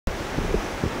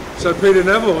So Peter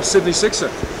Nevill, Sydney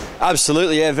Sixer.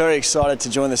 Absolutely, yeah, very excited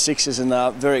to join the Sixers and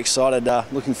very excited,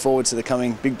 looking forward to the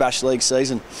coming Big Bash League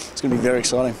season. It's going to be very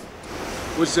exciting.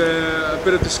 Was there a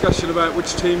bit of discussion about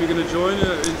which team you're going to join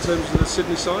in terms of the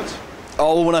Sydney sides?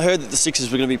 Oh, well, when I heard that the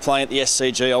Sixers were going to be playing at the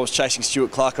SCG, I was chasing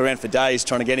Stuart Clark around for days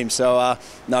trying to get him, so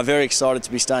no, very excited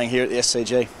to be staying here at the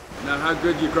SCG. Now, how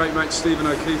good your great mate Stephen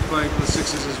O'Keefe playing for the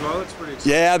Sixers as well? It's pretty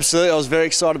exciting. Yeah, absolutely. I was very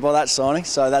excited by that signing,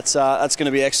 so that's going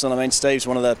to be excellent. I mean, Steve's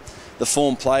one of the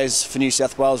form players for New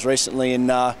South Wales recently, and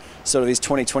sort of his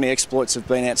 2020 exploits have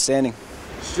been outstanding.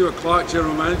 Stuart Clark,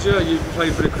 general manager. You've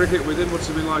played a bit of cricket with him. What's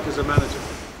he been like as a manager?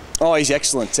 Oh, he's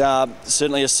excellent.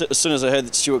 Certainly, as soon as I heard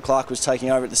that Stuart Clark was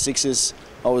taking over at the Sixers,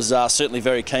 I was certainly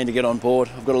very keen to get on board.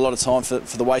 I've got a lot of time for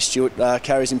the way Stuart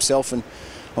carries himself, and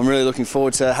I'm really looking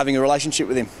forward to having a relationship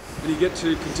with him. And you get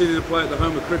to continue to play at the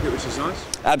home of cricket, which is nice.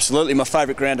 Absolutely, my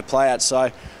favourite ground to play at,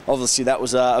 so obviously that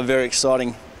was a very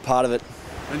exciting part of it.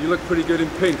 And you look pretty good in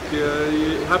pink. You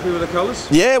happy with the colours?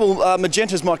 Yeah, well,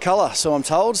 magenta's my colour, so I'm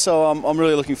told, so I'm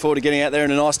really looking forward to getting out there in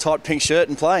a nice tight pink shirt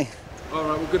and playing. All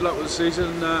right, well, good luck with the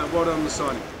season. Well done on the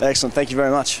signing. Excellent, thank you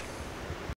very much.